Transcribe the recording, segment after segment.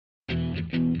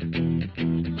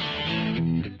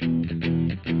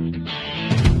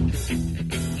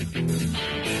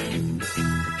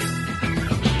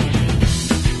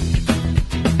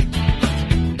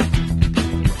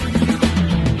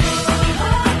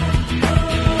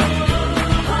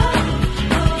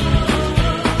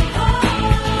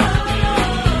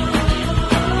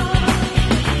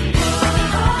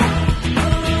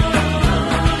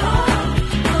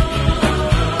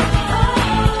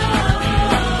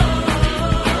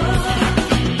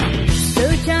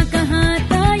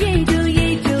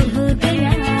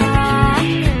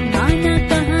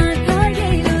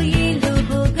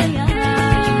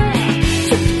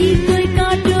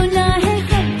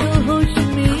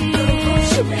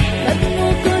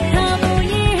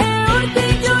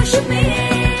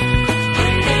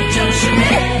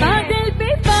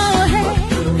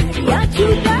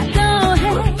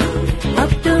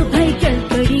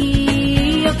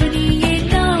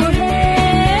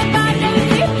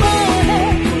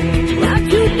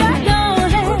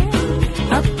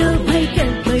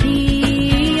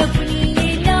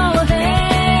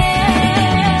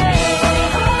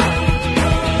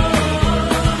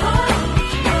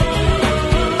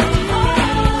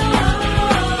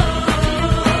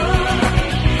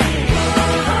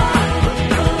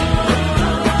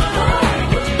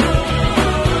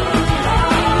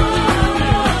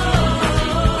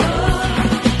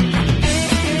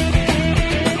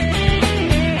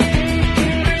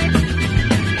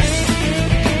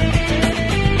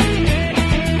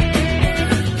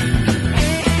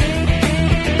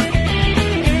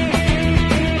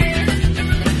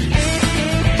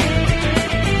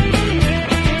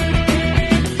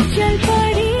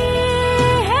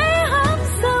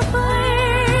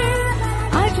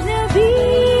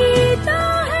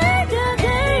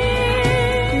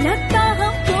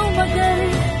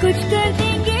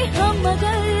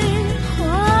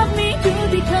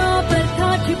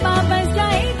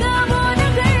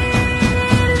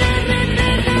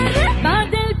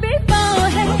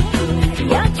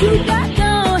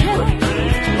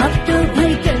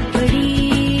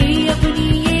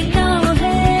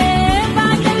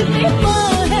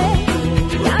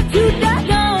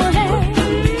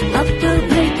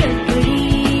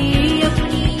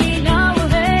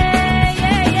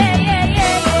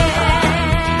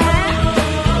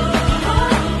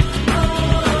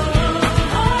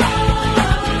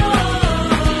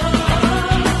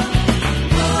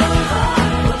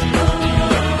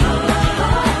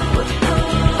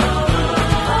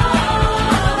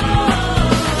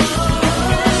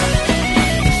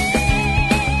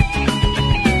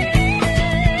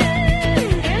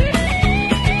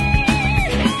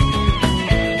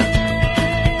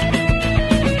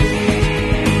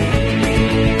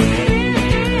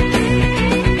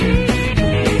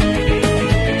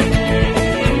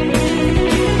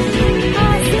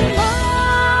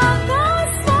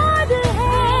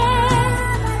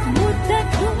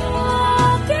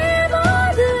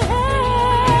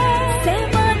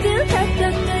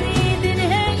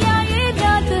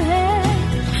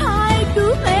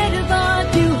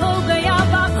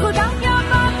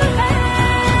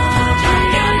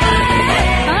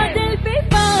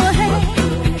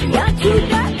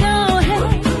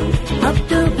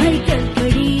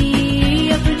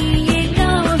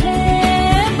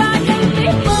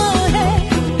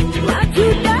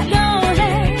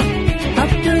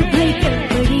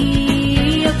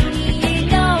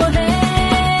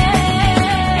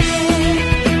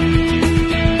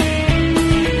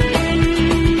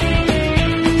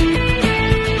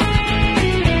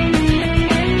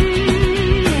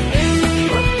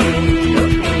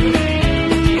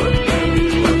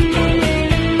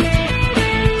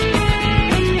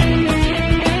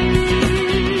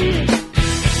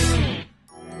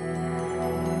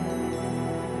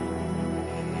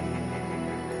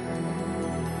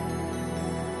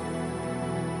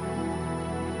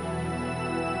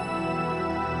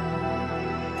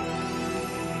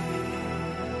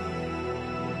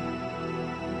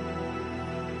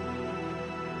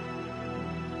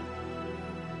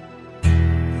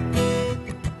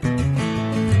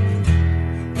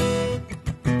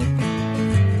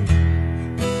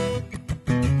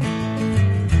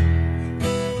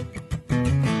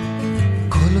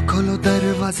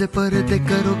दरवाजे पर्दे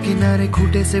करो किनारे,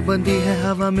 खूंटे से बंधी है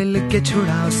हवा मिल के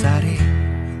छुड़ाओ सारे।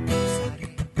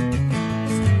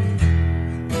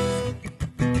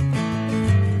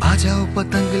 आ जाओ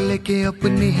पतंग लेके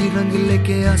अपने ही रंग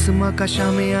लेके, आसमां का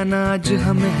शामे आना आज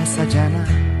हमें है सजाना।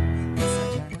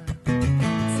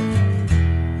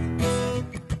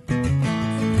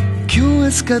 क्यों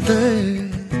इस कदर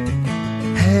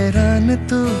हैरान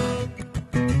तू,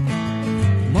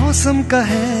 मौसम का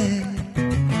है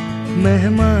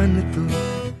मेहमान तू,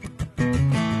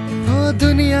 ओ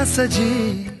दुनिया सजी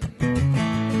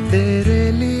तेरे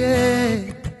लिए,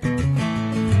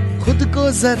 खुद को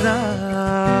जरा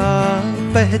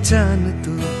पहचान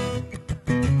तू।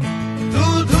 तू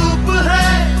धूप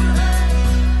है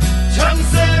झम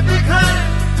से बिखर,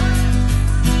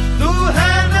 तू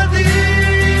है नदी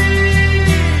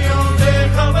ओ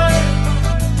बेखबर,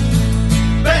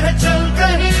 बह चल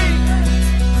कहीं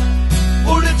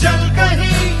उड़ चल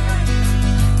कहीं,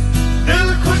 दिल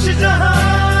खुश जहां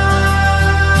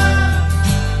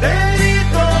तेरी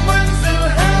तो मंजिल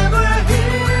है वही।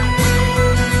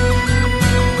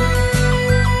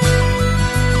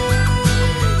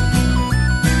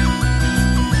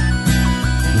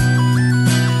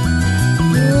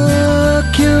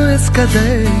 क्यों इस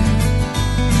कदर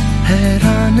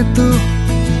हैरान तू,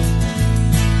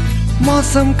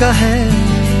 मौसम का है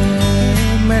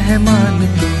मेहमान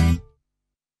तू।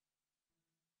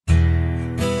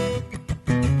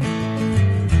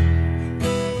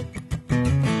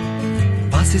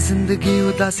 बासी जिंदगी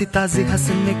उदासी ताजी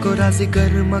हंसने को राजी,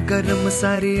 गर्मा गर्म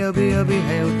सारी अभी अभी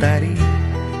है उतारी।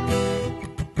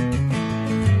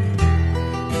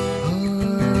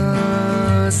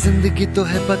 जिंदगी तो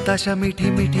है बताशा मीठी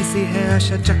मीठी सी है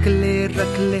आशा, चख ले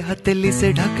रख ले हथेली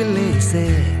से ढक ले इसे।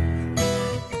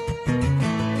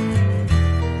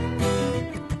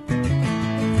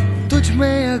 तुझ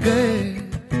में अगर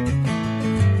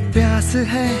प्यास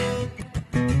है,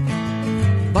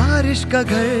 बारिश का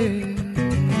घर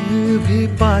भी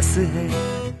पास है।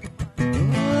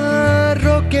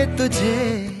 रोके तुझे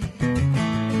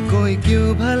कोई क्यों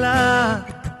भला,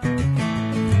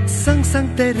 संग संग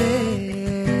तेरे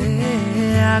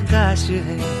आकाश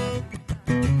है।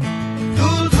 तू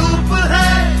धूप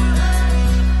है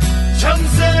झम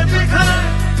से बिखर,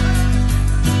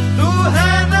 तू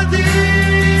है नदी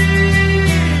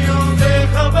ओ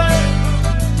बेखबर,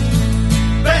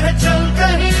 बह चल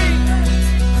कहीं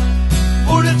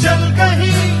उड़ चल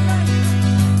कहीं,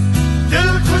 दिल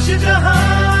खुश जहां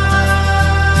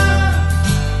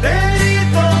तेरी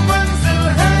तो मंजिल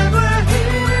है वही।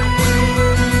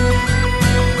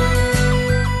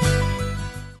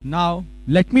 Now,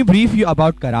 let me brief you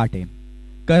about karate.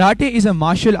 Karate is a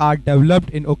martial art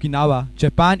developed in Okinawa,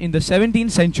 Japan in the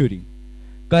 17th century.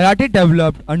 Karate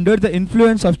developed under the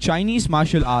influence of Chinese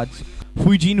martial arts,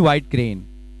 Fujian White Crane.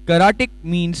 Karate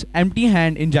means empty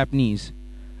hand in Japanese.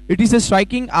 It is a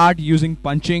striking art using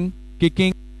punching,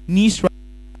 kicking, knee strike,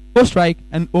 toe strike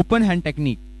and open hand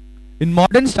technique. In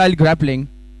modern style grappling,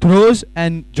 throws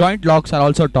and joint locks are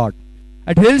also taught.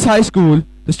 At Hills High School,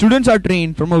 the students are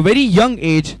trained from a very young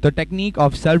age the technique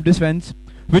of self-defense,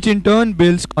 which in turn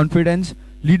builds confidence,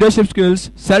 leadership skills,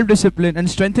 self-discipline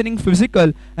and strengthening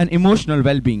physical and emotional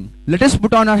well-being. Let us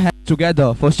put on our hands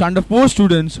together for Standard 4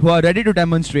 students who are ready to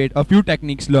demonstrate a few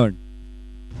techniques learned.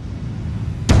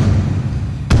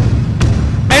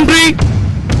 Entry!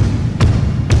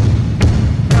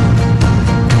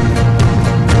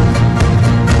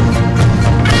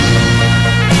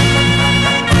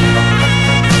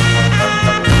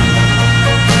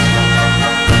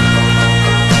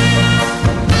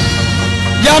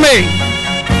 Yame,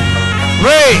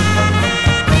 Ray,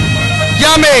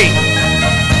 Yame,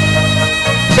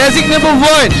 basic number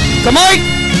 1, come on,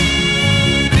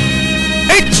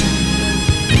 H,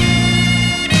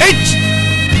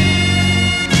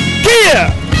 Kia,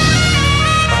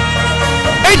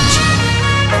 H,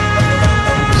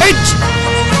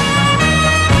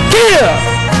 Kia,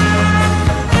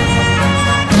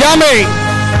 Yame,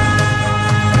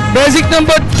 basic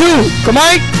number 2, come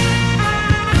on,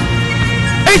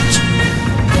 H,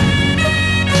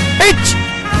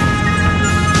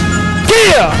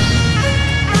 Kia,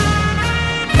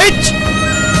 H,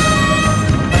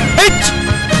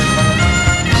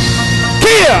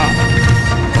 Kia,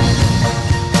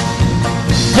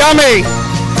 Yame,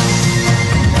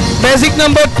 basic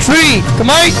number 3, come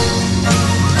on,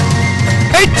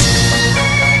 H,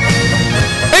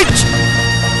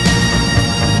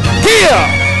 Kia,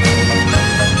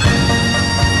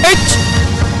 H,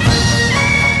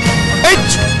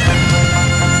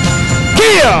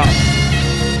 Kia,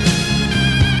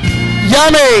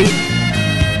 Yame,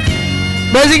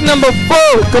 basic number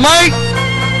 4, come on,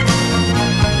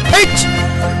 H,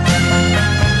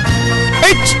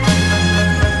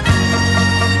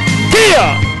 Kia,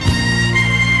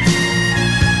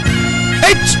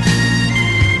 H,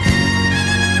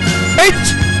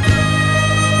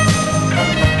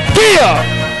 Kia,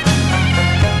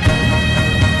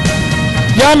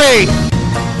 Yame,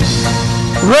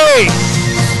 Ray,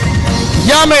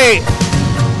 Yame,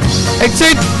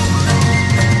 exit,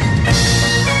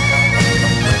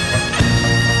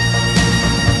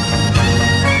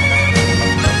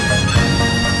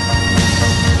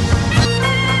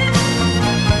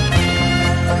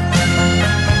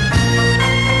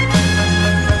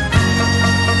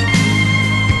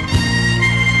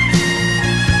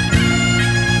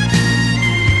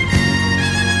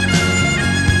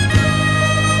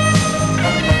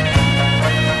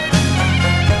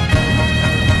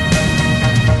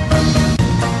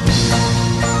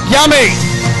 Yummy.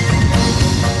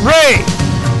 Ray.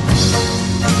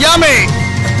 Yummy.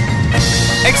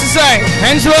 Exercise.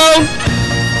 Hands round.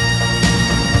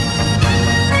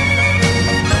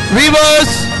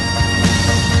 Reverse.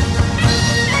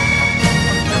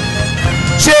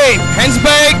 Chain. Hands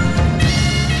back.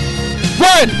 1,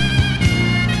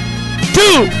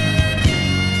 2,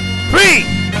 3,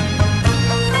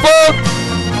 4,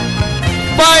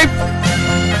 5,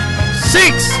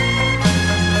 6,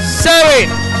 7,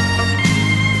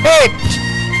 8,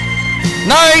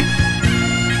 9,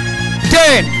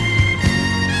 10.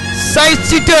 Side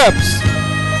sit-ups.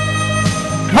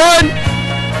 1,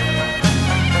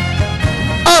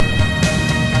 up,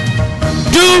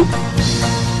 2,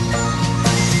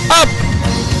 up,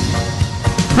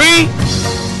 3,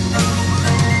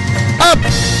 up,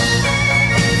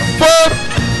 4,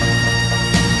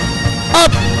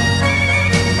 up,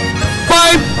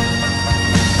 5,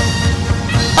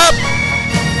 up,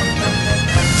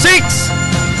 6,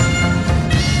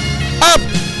 up,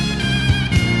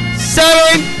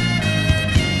 7,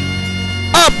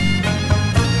 up,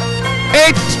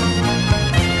 8,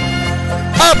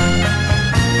 up,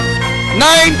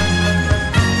 9,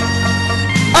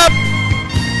 up,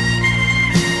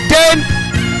 10,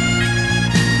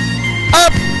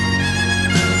 up,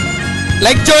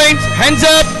 leg joints, hands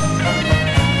up.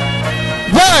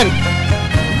 1,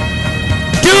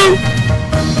 2,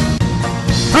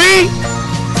 3,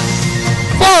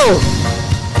 4.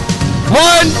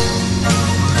 1,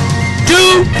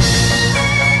 2,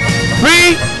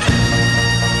 3,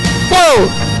 4.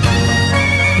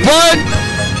 1,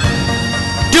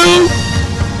 2,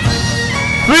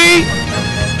 3,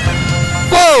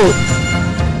 4.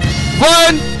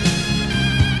 1,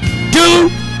 2,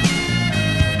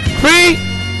 3,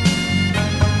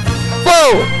 4.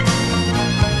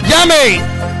 Yummy.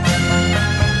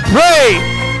 Ray.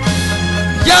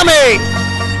 Yummy.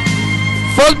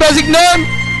 Full basic name.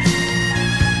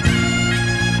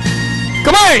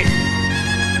 Come on.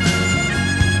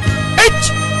 H.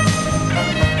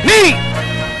 Ni.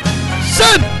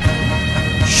 Sun.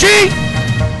 She.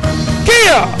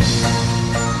 Kia.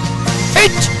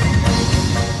 H.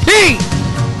 Ni.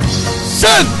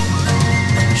 Sun.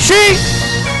 She.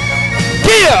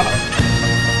 Kia.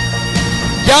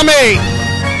 Yummy.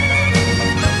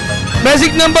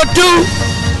 Basic number 2.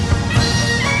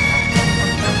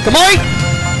 Come on.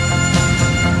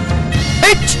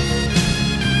 H.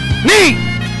 Ni.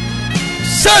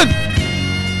 Sun.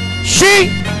 She.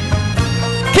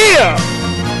 Kia.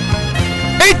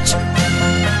 H.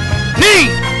 Ni.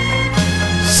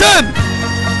 Sun.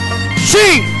 She.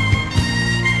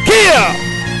 Kia.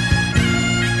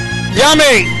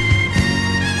 Yummy.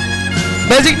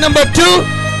 Basic number 2.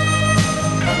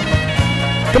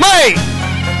 Come on.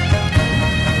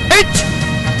 H.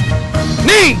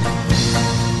 Ni.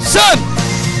 Sun.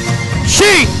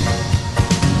 She.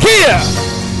 Kia.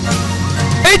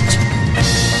 H.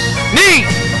 Ni.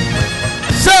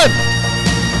 Sun.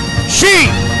 She.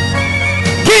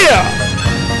 Kia.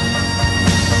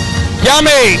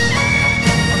 Yummy.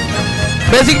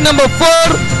 Basic number 4.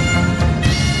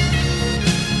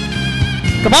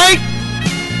 Come on.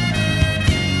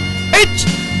 H.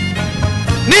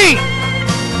 Ni.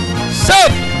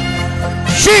 Sun.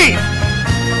 She.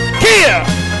 Kia.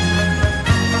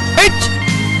 H.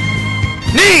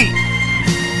 Ni.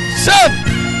 Sun.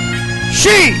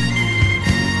 She.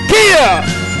 Kia.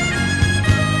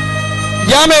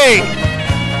 Yummy.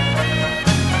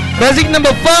 Basic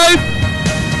number 5.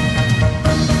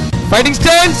 Fighting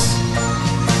stance.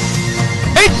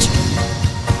 H.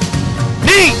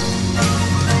 Ni.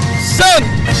 Sun.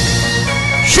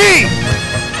 She.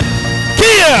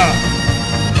 Kia.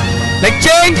 Leg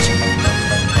change.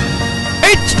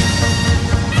 H.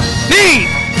 Ni.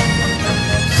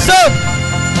 Sun.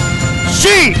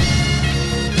 She.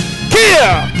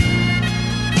 Kia.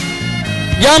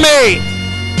 Yummy.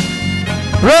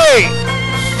 Ray.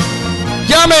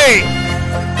 Yummy.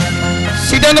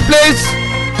 Sit down the place.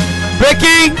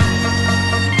 Breaking.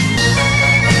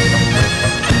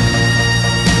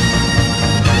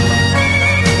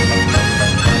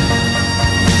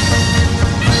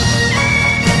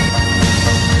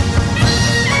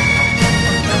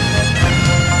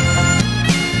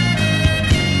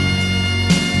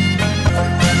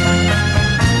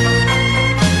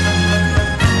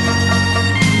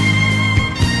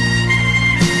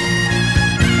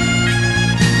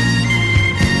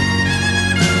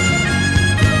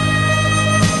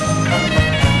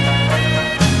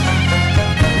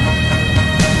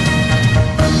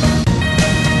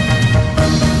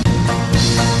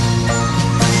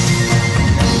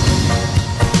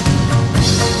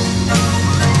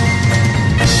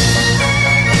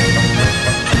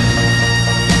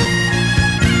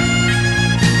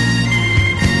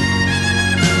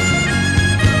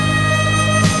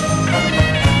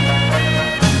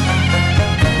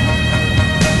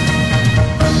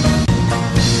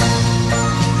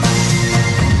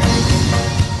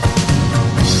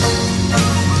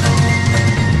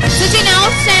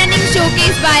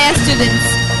 by our students.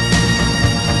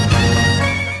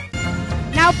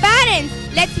 Now parents,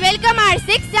 let's welcome our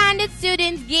 6th standard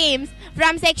students games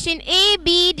from section A,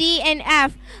 B, D and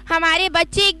F. हमारे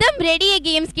बच्चे एकदम ready है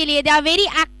games के लिए. They are very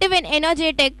active and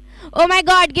energetic. Oh my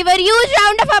God, give a huge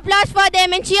round of applause for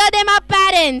them and cheer them up,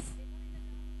 parents.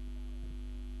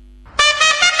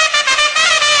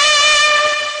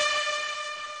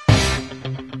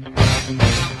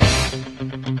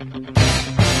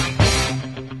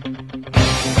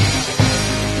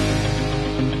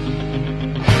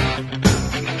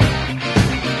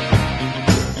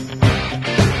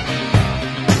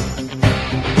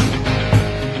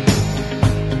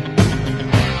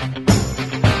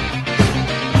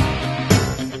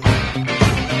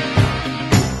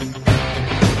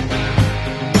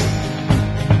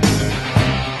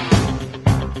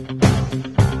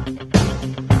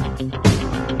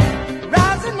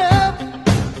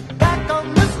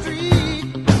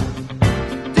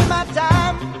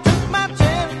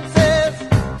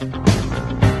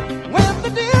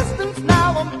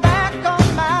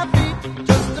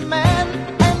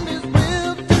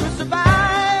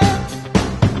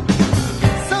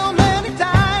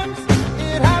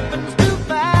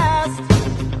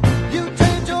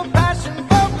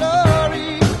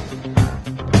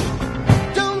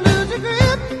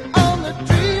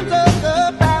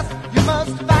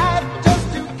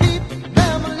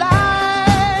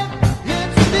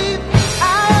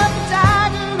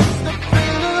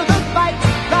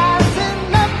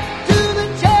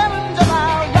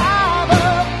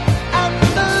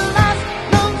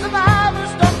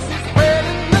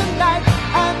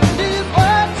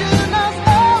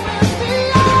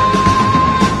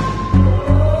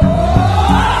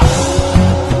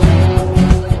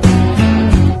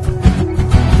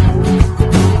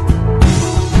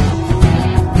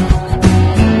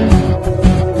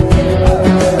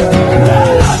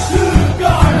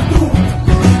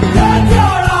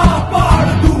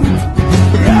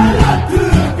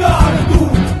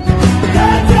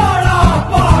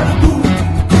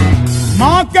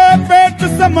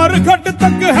 मरघट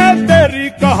तक है तेरी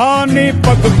कहानी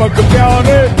पग पग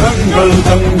प्यारे दंगल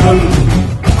दंगल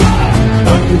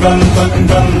दंगल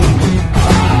दंगल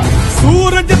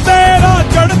सूरज तेरा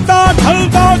चढ़ता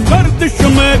ढलता गर्दिश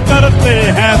में करते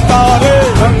हैं तारे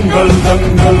दंगल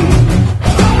दंगल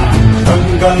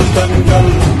दंगल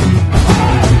दंगल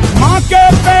माँ के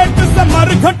पेट से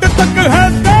मरघट तक है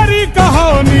तेरी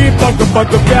कहानी पग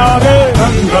पग प्यारे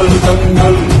दंगल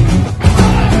दंगल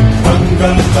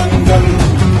दंगल दंगल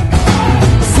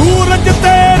सूरज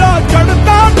तेरा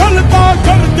चढ़ता ढलता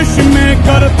गर्दिश में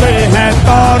करते हैं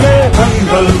तारे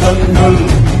दंगल दंगल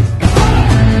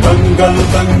दंगल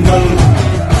दंगल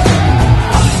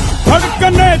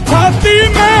धड़कने छाती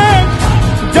में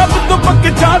जब दुबक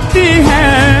जाती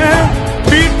हैं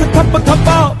पीठ थप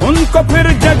थपा उनको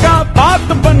फिर जगह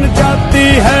बात बन जाती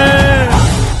है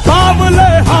सावले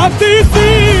हाथी सी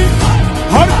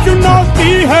हर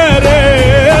चुनौती है रे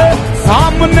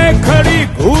सामने खड़ी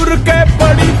घूर के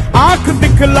पड़ी आंख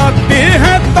दिखलाती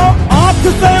है तो आंख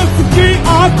से उसकी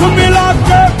आंख मिला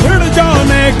के भिड़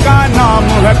जाने का नाम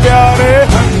है प्यारे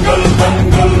दंगल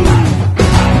दंगल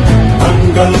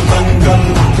दंगल दंगल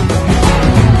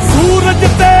सूरज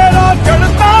तेरा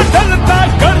चढ़ता ढलता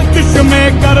गर्दिश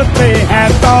में करते हैं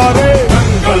तारे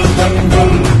दंगल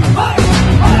दंगल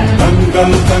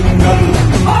दंगल दंगल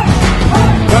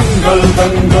दंगल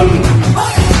दंगल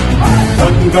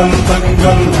दंगल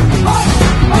दंगल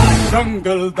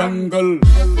दंगल दंगल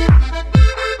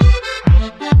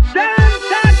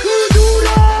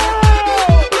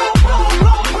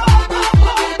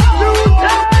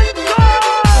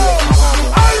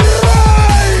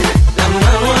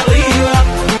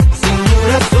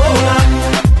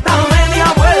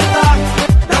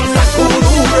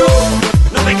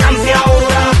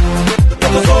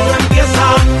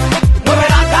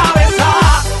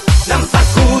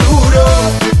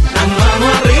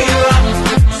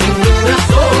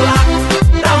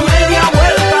Dame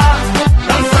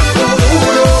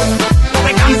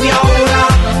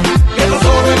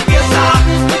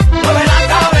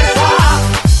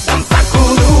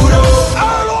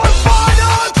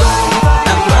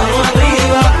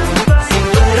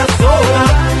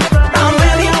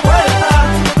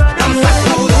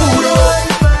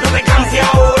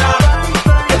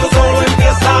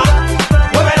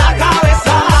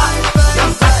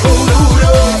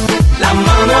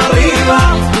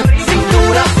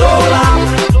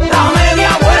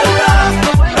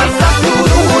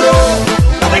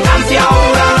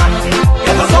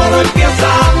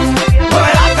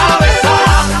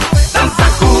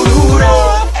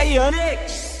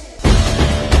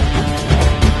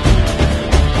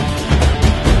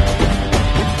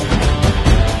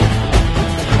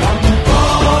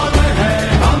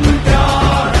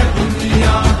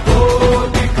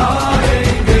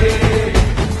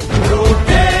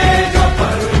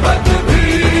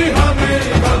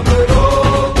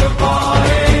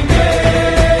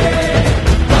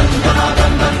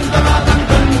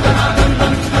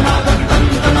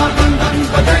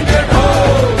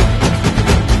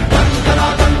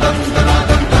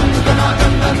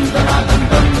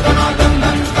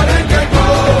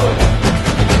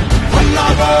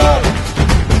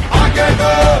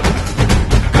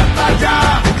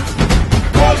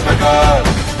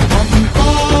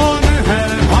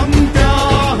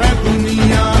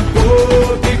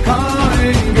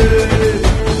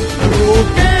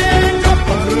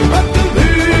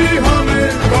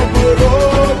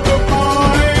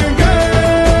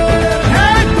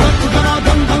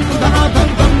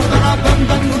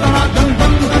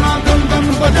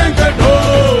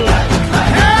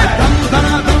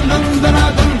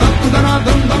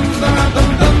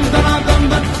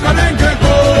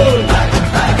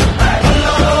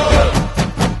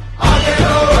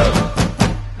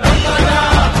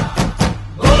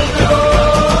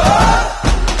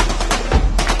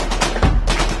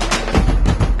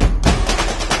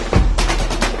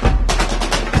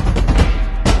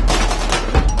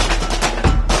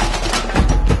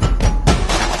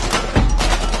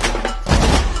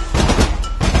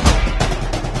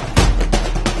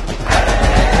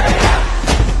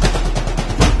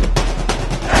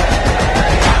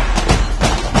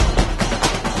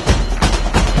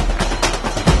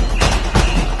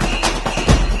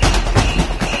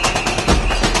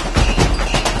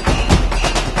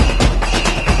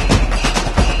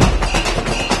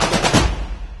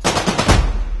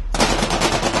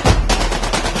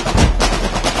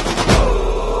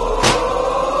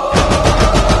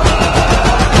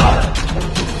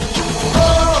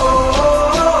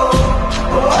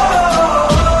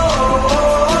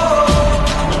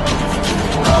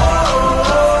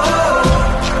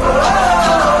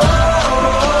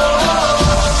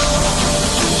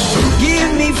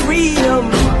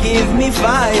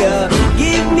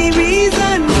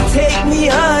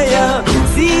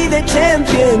the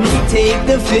champions, take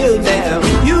the field now.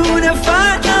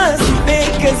 Unify us,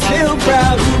 make us feel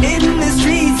proud. In the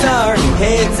streets our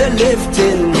heads are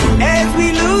lifting as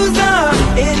we lose our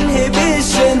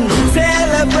inhibition.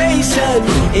 Celebration,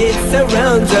 it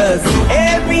surrounds us.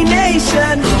 Every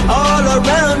nation, all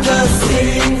around us.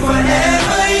 Sing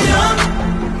forever young,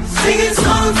 singing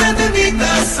songs underneath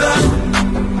the sun.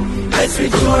 Let's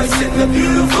rejoice in the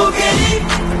beautiful game,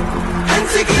 and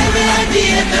together at the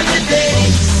end of the day,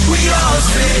 we all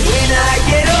say, when I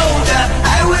get older,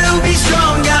 I will be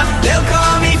stronger. They'll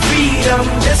call me freedom,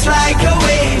 just like a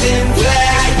waving flag.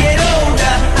 I get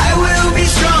older, I will be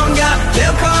stronger.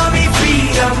 They'll call me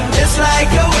freedom, just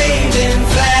like a waving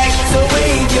flag. So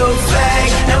wave your flag,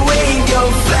 now wave your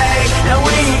flag, now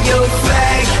wave your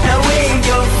flag, now wave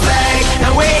your flag,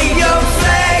 now wave your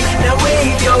flag, now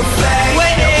wave your flag,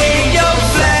 wave your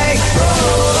flag.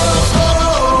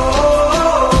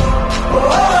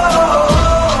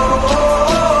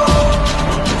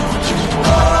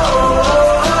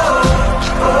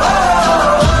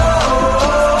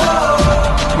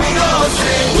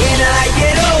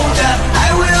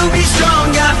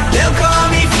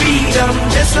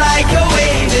 Just like a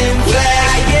waving flag.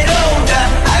 I get older,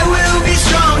 I will be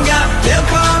stronger. They'll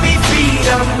call me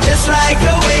freedom, just like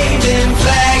a waving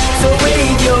flag. So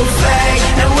wave your flag,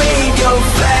 now wave your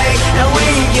flag, now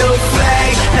wave your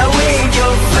flag, now wave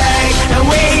your flag, now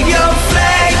wave your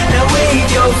flag, now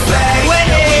wave your flag,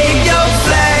 wave your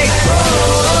flag.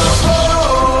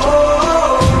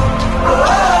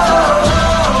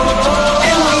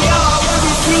 And we all will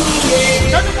be singing.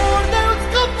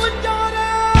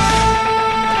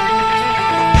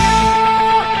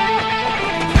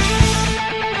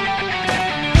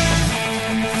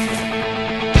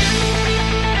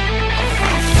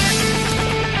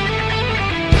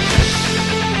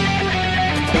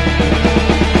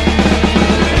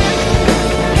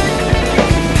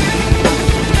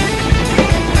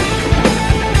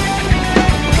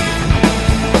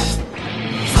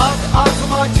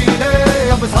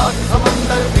 साथ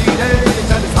समंदर पीले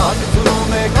चल साथ सुरों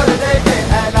में कर दे के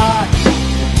ऐलान।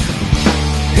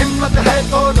 हिम्मत है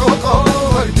तो रोको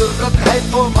और जुर्रत है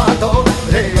तो मारो,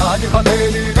 रे आज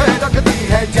हथेली में रखती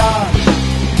है जान।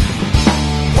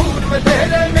 खून में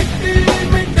तेरे मिट्टी,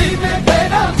 मिट्टी में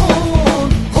तेरा खून,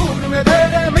 खून में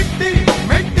तेरे मिट्टी,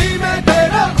 मिट्टी में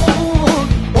तेरा खून।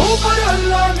 ऊपर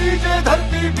अल्लाह नीचे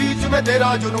धरती बीच में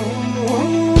तेरा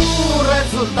जुनून, रे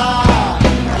सुल्तान।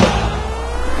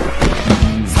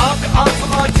 साथ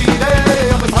आसमां चीरे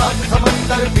अब साथ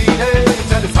समंदर पीले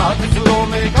चल साथ सुरों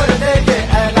में कर दे ये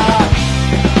ऐलान।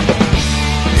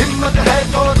 हिम्मत है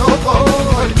तो रोको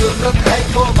और जुर्रत है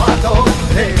तो मारो,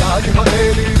 रे आज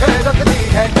हथेली में रखती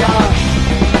है जान।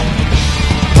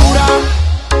 Dura,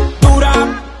 dura,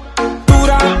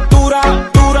 dura, dura,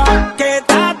 dura, que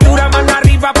está dura mano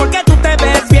arriba porque tú te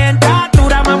ves bien. Está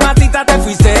dura mamacita, te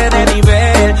fuiste de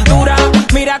nivel. Dura,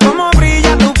 mira cómo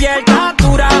brilla tu piel. Está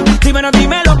dura, dímelo,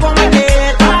 dímelo cómo es que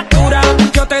está dura.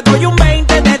 Yo te doy un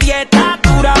 20 de dieta.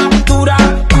 Dura, dura,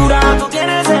 dura. Tú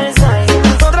tienes el size,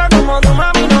 otra como tu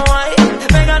mami no hay.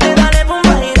 Pégate, dale pum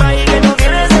bye bye, que tú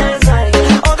tienes el size.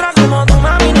 Otra como tu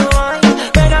mami no hay.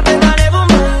 Pégate, dale pum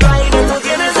bye bye, que tú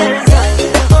tienes el size.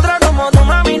 Otra como tu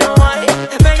mami no hay.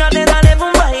 Pégate, dale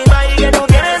pum bye bye, que tú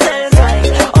tienes el size.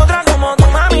 Otra como tu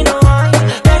mami no hay.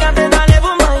 Pégate, dale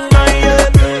pum bye bye.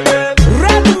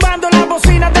 Retumbando las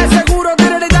bocinas de seguro,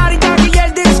 tiene el daddy y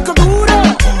el disco duro.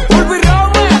 Ulvi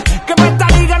Rome, que pa' esta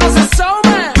liga no se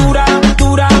some. Dura,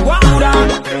 dura, dura,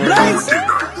 Blaze.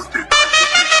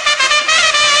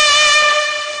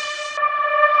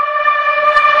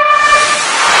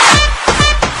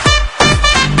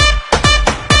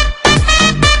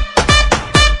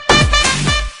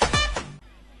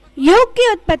 योग की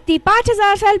उत्पत्ति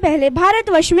 5000 साल पहले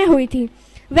भारतवर्ष में हुई थी।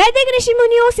 वैदिक ऋषि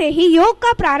मुनियों से ही योग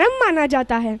का प्रारंभ माना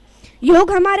जाता है।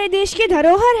 योग हमारे देश की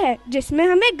धरोहर है जिसमें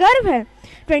हमें गर्व है।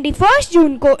 21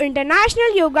 जून को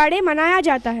इंटरनेशनल योगा डे मनाया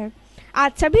जाता है।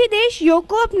 आज सभी देश योग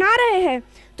को अपना रहे हैं,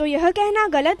 तो यह कहना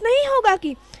गलत नहीं होगा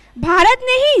कि भारत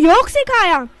ने ही योग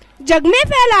सिखाया, जग में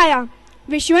फैलाया,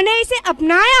 विश्व ने इसे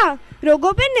अपनाया,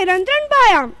 रोगों पर नियंत्रण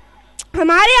पाया।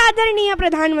 हमारे आदरणीय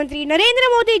प्रधानमंत्री नरेंद्र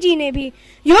मोदी जी ने भी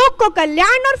योग को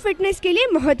कल्याण और फिटनेस के लिए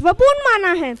महत्वपूर्ण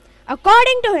माना है।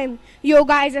 According to him,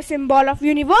 yoga is a symbol of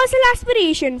universal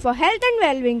aspiration for health and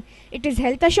well-being. It is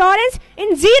health assurance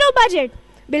in zero budget.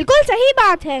 बिल्कुल सही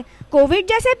बात है। कोविड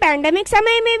जैसे पैंडेमिक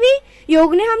समय में भी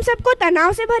योग ने हम सबको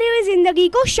तनाव से भरी हुई जिंदगी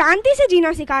को शांति से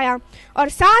जीना सिखाया और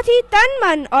साथ ही तन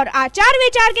मन और आचार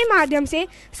विचार के माध्यम से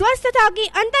स्वस्थता की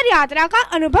अंतर यात्रा का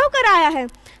अनुभव कराया है।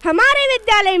 हमारे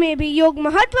विद्यालय में भी योग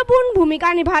महत्वपूर्ण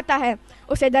भूमिका निभाता है।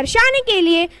 उसे दर्शाने के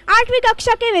लिए 8वीं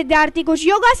कक्षा के विद्यार्थी कुछ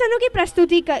योगासनों की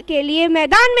प्रस्तुति के लिए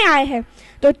मैदान में आए हैं।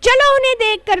 तो चलो उन्हें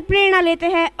देखकर प्रेरणा लेते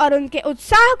हैं और उनके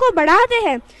उत्साह को बढ़ाते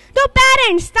हैं। तो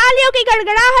पेरेंट्स तालियों की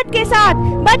गड़गड़ाहट के साथ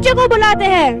बच्चों को बुलाते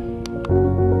हैं।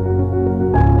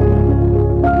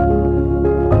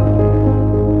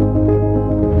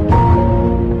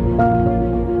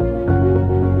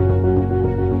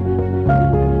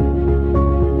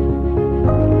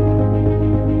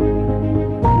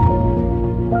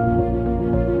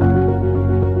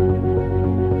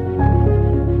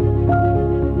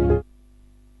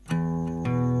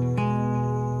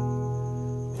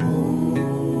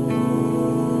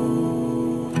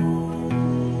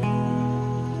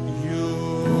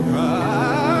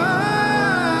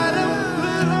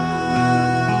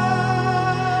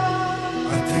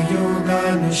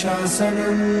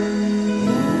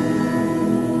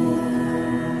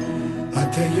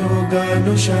 अथ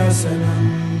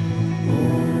योगानुशासनम्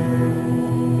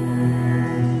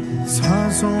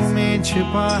सांसों में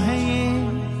छिपा है ये,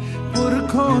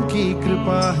 पुरखों की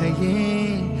कृपा है ये,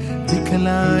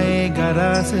 दिखलाएगा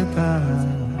रास्ता।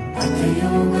 अथ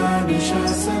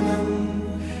योगानुशासनम्,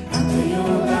 अथ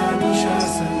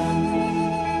योगानुशासनम्।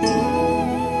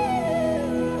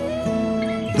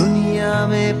 दुनिया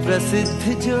में प्रसिद्ध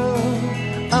जो,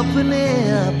 अपने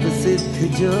आप सिद्ध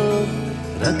जो,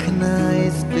 रखना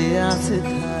इस पे आस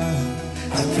था।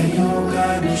 अथ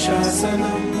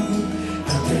योगानुशासनम्,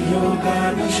 अथ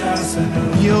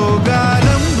योगानुशासनम्।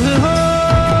 योगारंभ हो,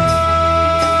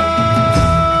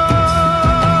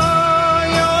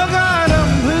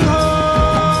 योगारंभ हो,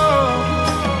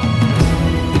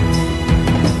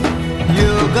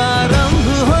 योगारंभ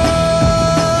हो,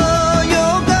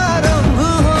 योगारंभ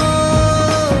हो।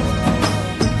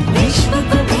 विश्व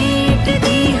को भेंट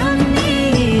दी हमने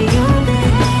योग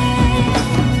है।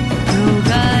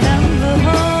 योगारंभ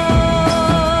हो,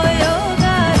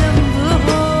 योगारंभ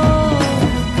हो।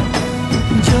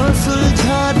 जो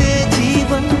सुलझा दे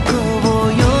जीवन को वो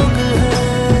योग है।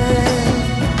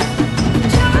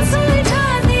 जो सुलझा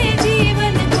दे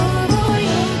जीवन को वो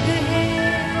योग है।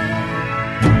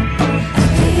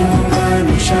 अथ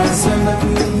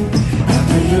योगानुशासनम्, अथ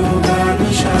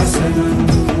योगानुशासनम्।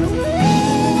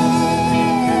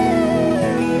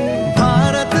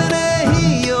 भारत ने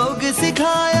ही योग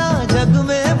सिखाया, जग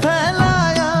में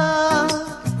फैलाया।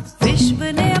 विश्व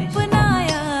ने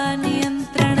अपनाया,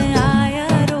 नियंत्रण आया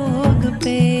रोग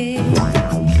पे।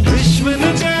 विश्व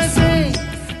ने जैसे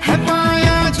है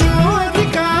पाया जो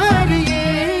अधिकार ये,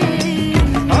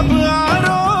 अब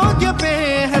आरोग्य पे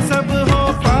है सब हो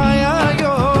पाया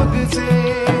योग से।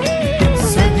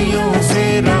 सदियों से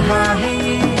रहा है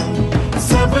ये,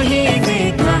 सब ही ने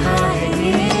कहा है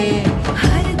ये।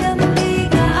 हरदम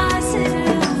देगा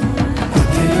आसरा।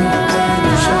 अथ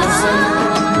योगानुशासनम्,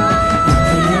 अथ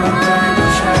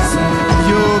योगानुशासनम्।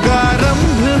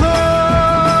 योगारंभ हो,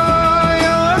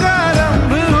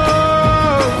 योगारंभ हो।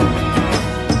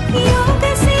 योग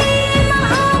से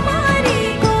महामारी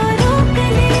को रोक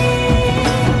ले।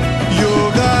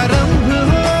 योगारंभ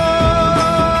हो,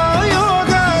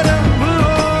 योगारंभ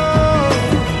हो।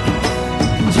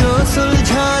 जो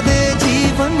सुलझा दे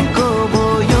जीवन को वो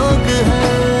योग है।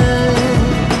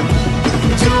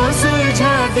 जो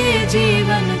सुलझा दे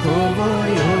जीवन को वो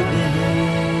योग है।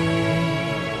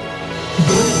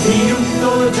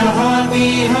 बुद्धियुक्तो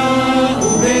जहातीह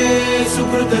उभे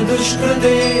सुकृत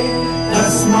दुष्कृते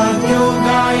तस्मात्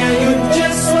योगाय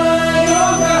युज्यस्व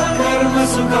योगः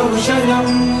कर्मसु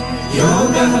कौशलम्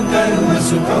योगः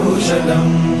कर्मसु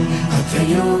कौशलम् अथ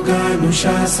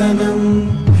योगानुशासनम्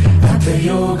अथ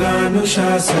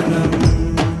योगानुशासनम्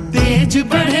तेज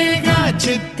बढ़ेगा,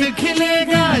 चित्त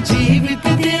खिलेगा, जीवित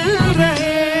दिल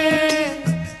रहे।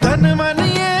 तन मन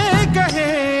ये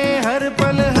कहे हर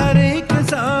पल हर एक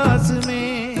सांस में।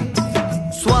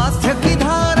 स्वास्थ्य की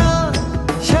धारा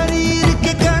शरीर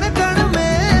के कण कण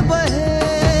में बहे।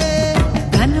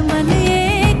 धन मन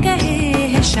ये कहे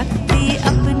है शक्ति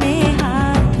अपने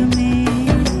हाथ में।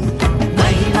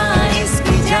 महिमा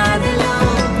इसकी जान लो,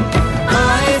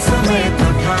 आए समय तो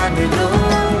ठान लो।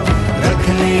 रख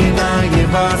लेना ये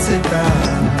वास्ता।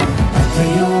 अथ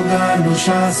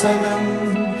योगानुशासनम्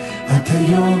अथ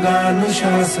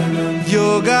योगानुशासनम्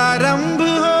योगारंभ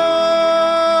हो,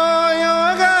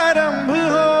 योगारंभ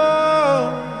हो।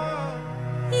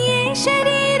 ये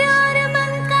शरीर और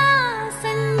मन का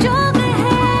संजोग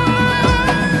है।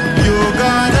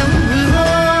 योगारंभ हो,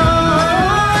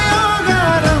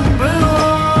 योगारंभ हो।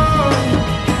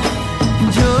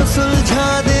 जो सुलझा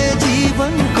दे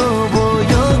जीवन को वो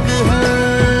योग है।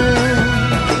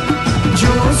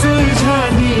 जो सुलझा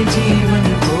दे जीवन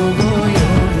को वो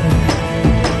योग है।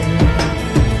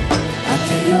 अथ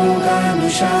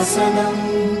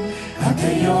योगानुशासनम् अथ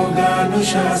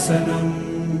योगानुशासनम्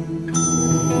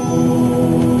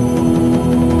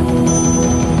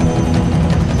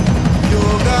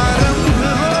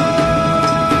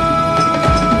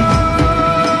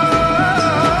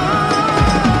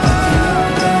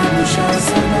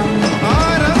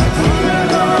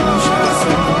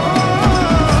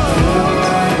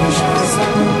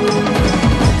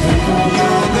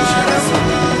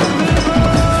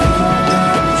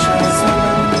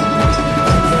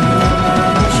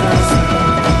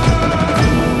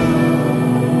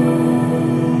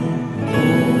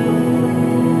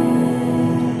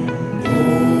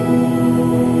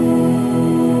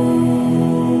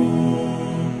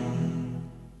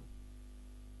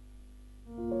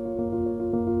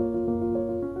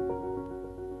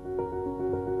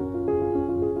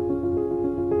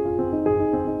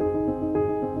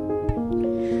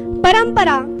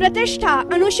परंपरा, प्रतिष्ठा,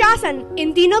 अनुशासन,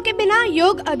 इन तीनों के बिना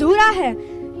योग अधूरा है.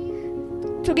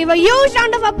 So give a huge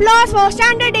round of applause for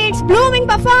Standard 8's blooming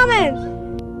performance.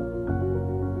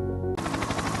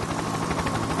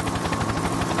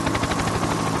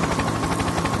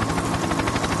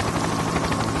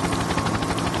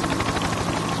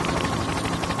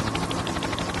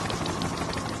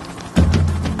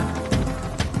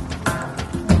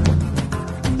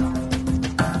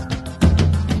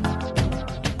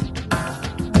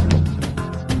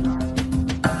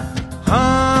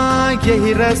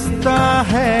 यही रास्ता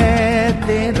है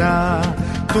तेरा,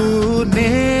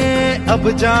 तूने अब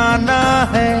जाना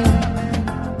है.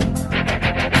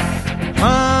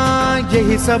 हाँ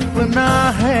यही सपना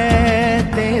है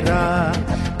तेरा,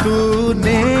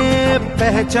 तूने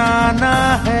पहचाना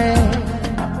है.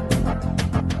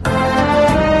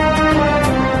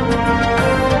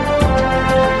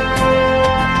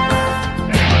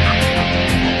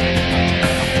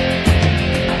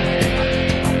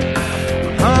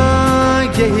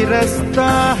 यही रास्ता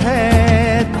है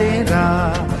तेरा,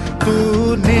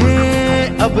 तूने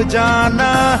अब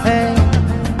जाना है.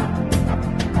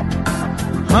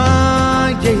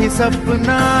 हाँ यही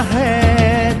सपना है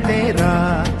तेरा,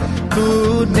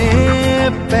 तूने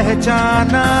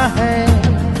पहचाना है.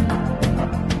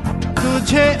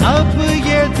 तुझे अब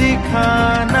ये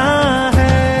दिखाना है.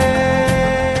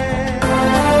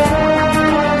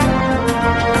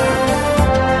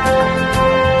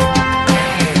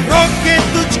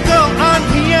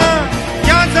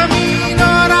 जमीन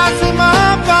और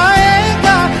आसमां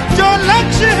पाएगा जो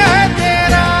लक्ष्य है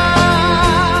तेरा,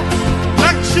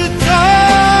 लक्ष्य तो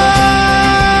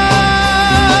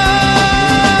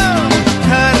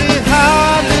हर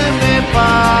हाल में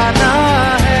पाना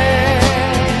है.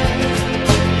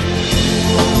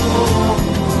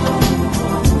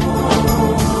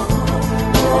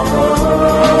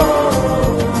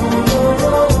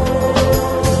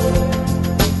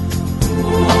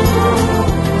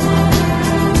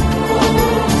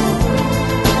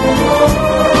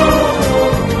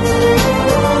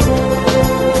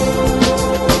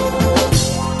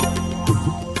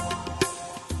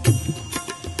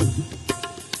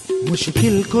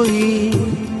 मुश्किल कोई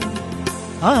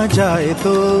आ जाए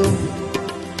तो,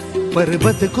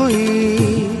 पर्वत कोई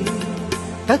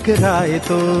टकराए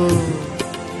तो,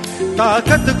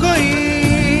 ताकत कोई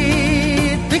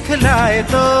दिखलाए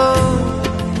तो,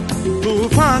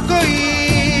 तूफान कोई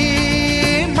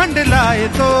मंडलाए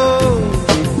तो.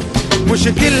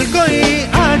 मुश्किल कोई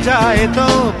आ जाए तो,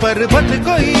 पर्वत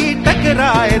कोई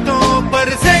टकराए तो, पर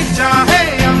से चाहे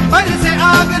अंबर से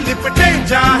आग लिपटे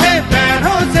चाहे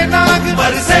पैरों से नाग,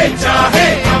 पर से चाहे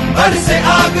अंबर से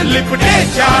आग लिपटे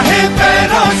चाहे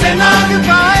पैरों से नाग.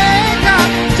 पाएगा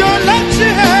जो लक्ष्य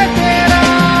है तेरा,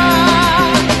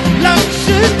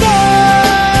 लक्ष्य तो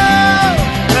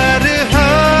हर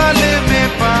हाल में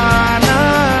पाना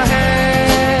है.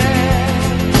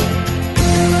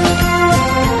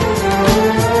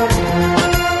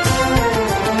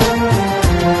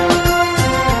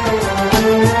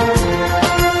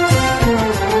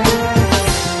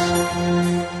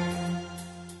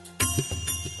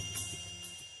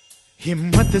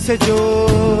 हिम्मत से जो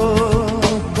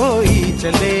कोई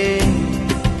चले,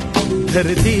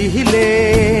 धरती हिले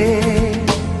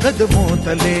कदमों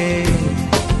तले.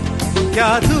 क्या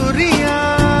दूरियां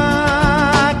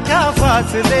क्या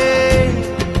फासले,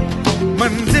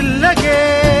 मंजिल लगे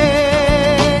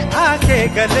आके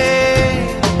गले.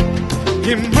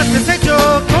 हिम्मत से जो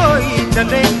कोई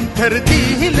चले, धरती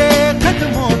हिले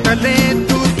कदमों तले.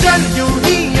 तू चल यूं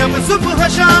ही अब सुबह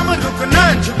शाम, रुकना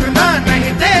झुकना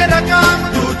नहीं तेरा काम.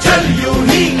 तू चल यूं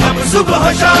ही अब सुबह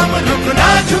शाम, रुकना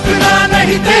झुकना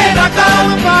नहीं तेरा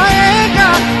काम. पाएगा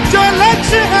जो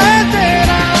लक्ष्य है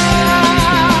तेरा,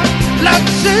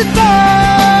 लक्ष्य तो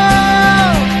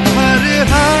हर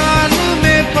हाल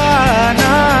में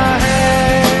पाना है।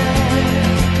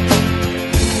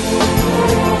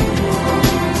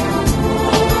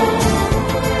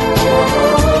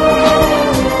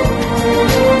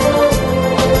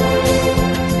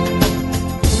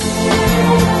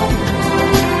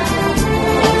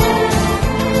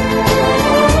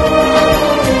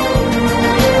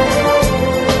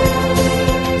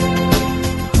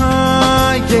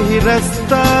 यही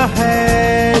रास्ता है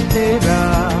तेरा,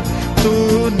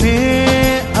 तूने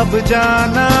अब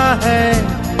जाना है।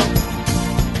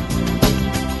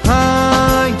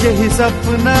 हाँ यही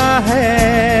सपना है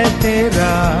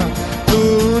तेरा,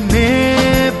 तूने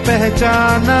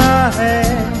पहचाना है।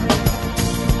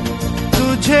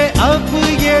 तुझे अब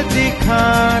ये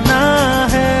दिखाना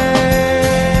है।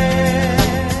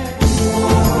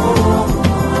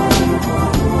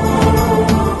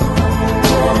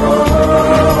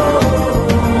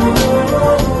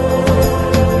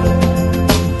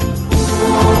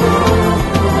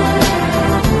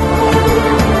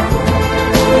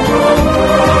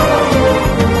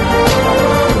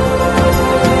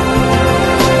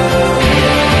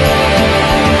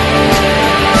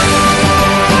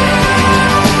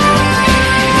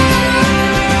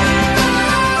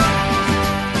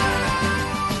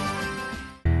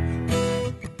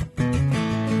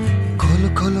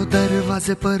 खोलो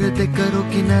दरवाजे पर्दे करो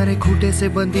किनारे, खूंटे से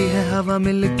बंधी है हवा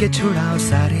मिल के छुड़ाओ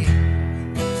सारे।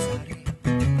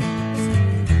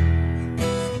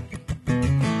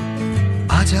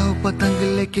 आ जाओ पतंग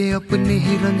लेके अपने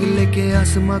ही रंग लेके,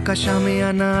 आसमां का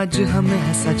शामियाना आज हमें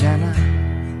है सजाना।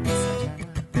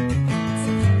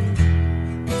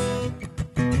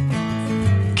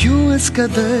 क्यों इस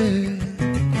कदर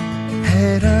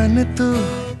हैरान तू,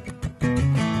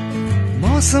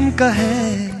 मौसम का है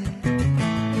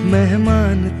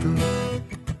मेहमान तू।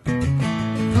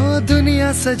 ओ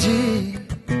दुनिया सजी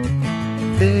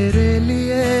तेरे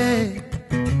लिए,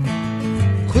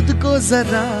 खुद को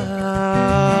जरा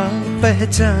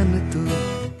पहचान तू।